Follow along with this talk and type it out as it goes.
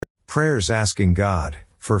Prayers asking God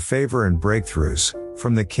for favor and breakthroughs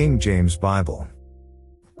from the King James Bible.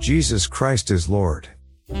 Jesus Christ is Lord.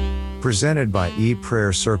 Presented by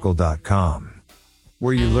eprayercircle.com,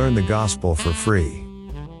 where you learn the gospel for free.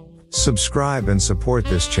 Subscribe and support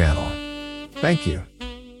this channel. Thank you.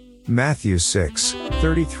 Matthew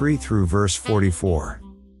 6:33 through verse 44.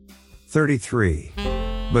 33.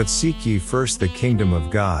 But seek ye first the kingdom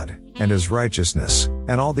of God, and his righteousness,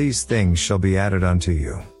 and all these things shall be added unto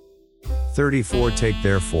you. 34. Take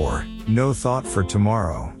therefore no thought for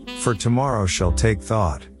tomorrow shall take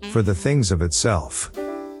thought for the things of itself.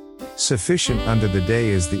 Sufficient unto the day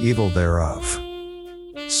is the evil thereof.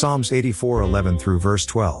 Psalms 84:11 through verse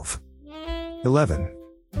 12. 11.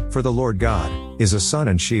 For the Lord God is a sun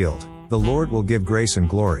and shield, the Lord will give grace and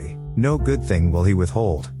glory, no good thing will he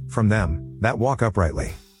withhold from them that walk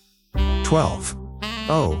uprightly. 12.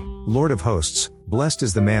 O Lord of hosts, blessed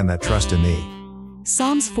is the man that trusts in thee.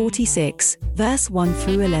 Psalms 46, verse 1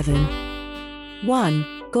 through 11. 1.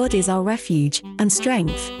 God is our refuge and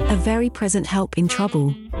strength, a very present help in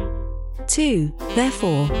trouble. 2.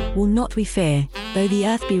 Therefore will not we fear, though the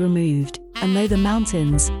earth be removed, and though the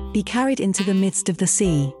mountains be carried into the midst of the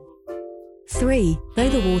sea. 3. Though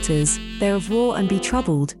the waters thereof roar and be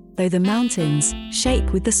troubled, though the mountains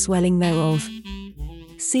shake with the swelling thereof.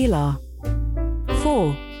 Selah.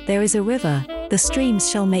 4. There is a river, the streams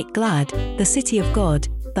shall make glad, the city of God,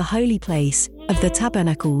 the holy place, of the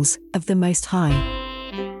tabernacles, of the Most High.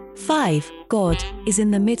 5. God is in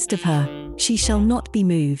the midst of her, she shall not be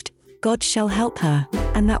moved, God shall help her,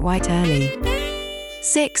 and that right early.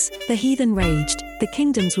 6. The heathen raged, the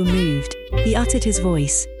kingdoms were moved, he uttered his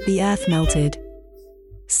voice, the earth melted.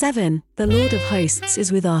 7. The Lord of hosts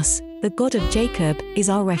is with us, the God of Jacob is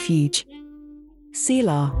our refuge.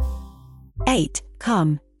 Selah. 8.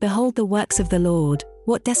 Come, behold the works of the Lord,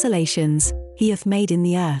 what desolations he hath made in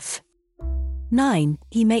the earth. 9.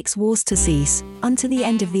 He makes wars to cease, unto the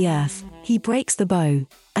end of the earth, he breaks the bow,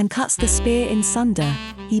 and cuts the spear in sunder,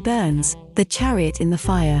 he burns the chariot in the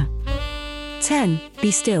fire. 10.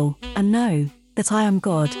 Be still, and know that I am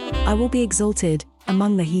God, I will be exalted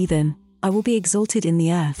among the heathen, I will be exalted in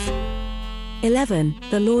the earth. 11.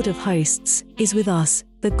 The Lord of hosts is with us,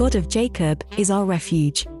 the God of Jacob is our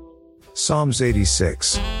refuge. Psalms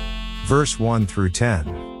 86, verse 1 through 10.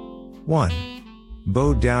 1.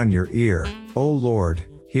 Bow down your ear, O Lord,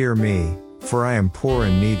 hear me, for I am poor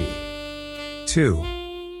and needy.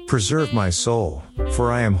 2. Preserve my soul,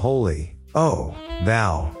 for I am holy, O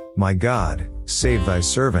thou, my God, save thy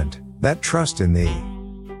servant, that trust in thee.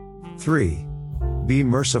 3. Be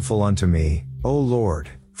merciful unto me, O Lord,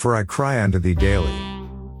 for I cry unto thee daily.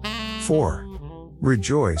 4.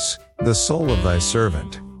 Rejoice, the soul of thy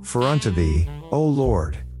servant, for unto thee, O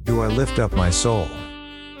Lord, do I lift up my soul.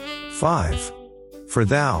 5. For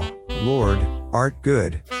thou, Lord, art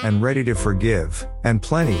good, and ready to forgive, and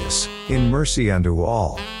plenteous in mercy unto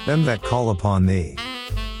all them that call upon thee.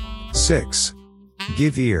 6.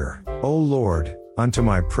 Give ear, O Lord, unto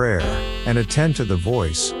my prayer, and attend to the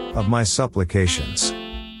voice of my supplications.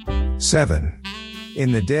 7.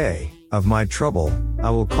 In the day of my trouble, I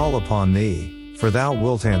will call upon thee, for thou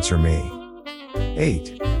wilt answer me.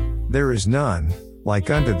 8. There is none like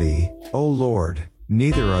unto thee, O Lord,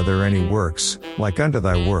 neither are there any works like unto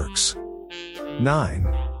thy works. 9.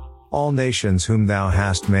 All nations whom thou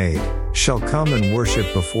hast made shall come and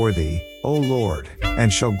worship before thee, O Lord,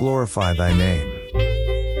 and shall glorify thy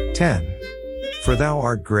name. 10. For thou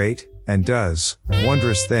art great, and does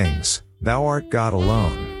wondrous things, thou art God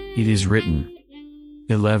alone. It is written.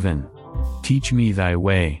 11. Teach me thy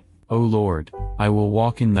way, O Lord, I will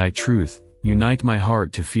walk in thy truth, unite my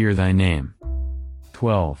heart to fear thy name.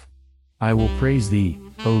 12. I will praise thee,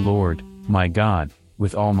 O Lord, my God,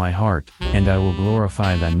 with all my heart, and I will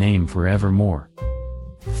glorify thy name forevermore.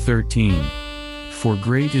 13. For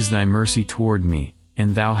great is thy mercy toward me,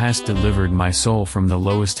 and thou hast delivered my soul from the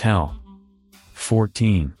lowest hell.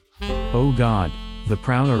 14. O God, the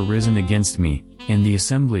proud are risen against me, and the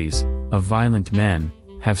assemblies of violent men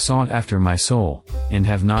have sought after my soul, and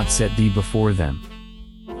have not set thee before them.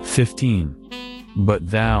 15. But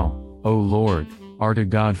thou, O Lord, art a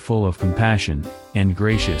God full of compassion, and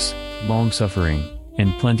gracious, long-suffering,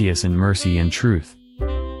 and plenteous in mercy and truth.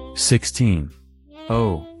 16.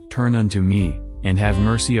 O, turn unto me, and have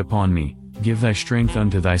mercy upon me, give thy strength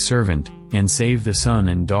unto thy servant, and save the son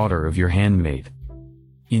and daughter of your handmaid.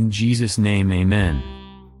 In Jesus' name, amen.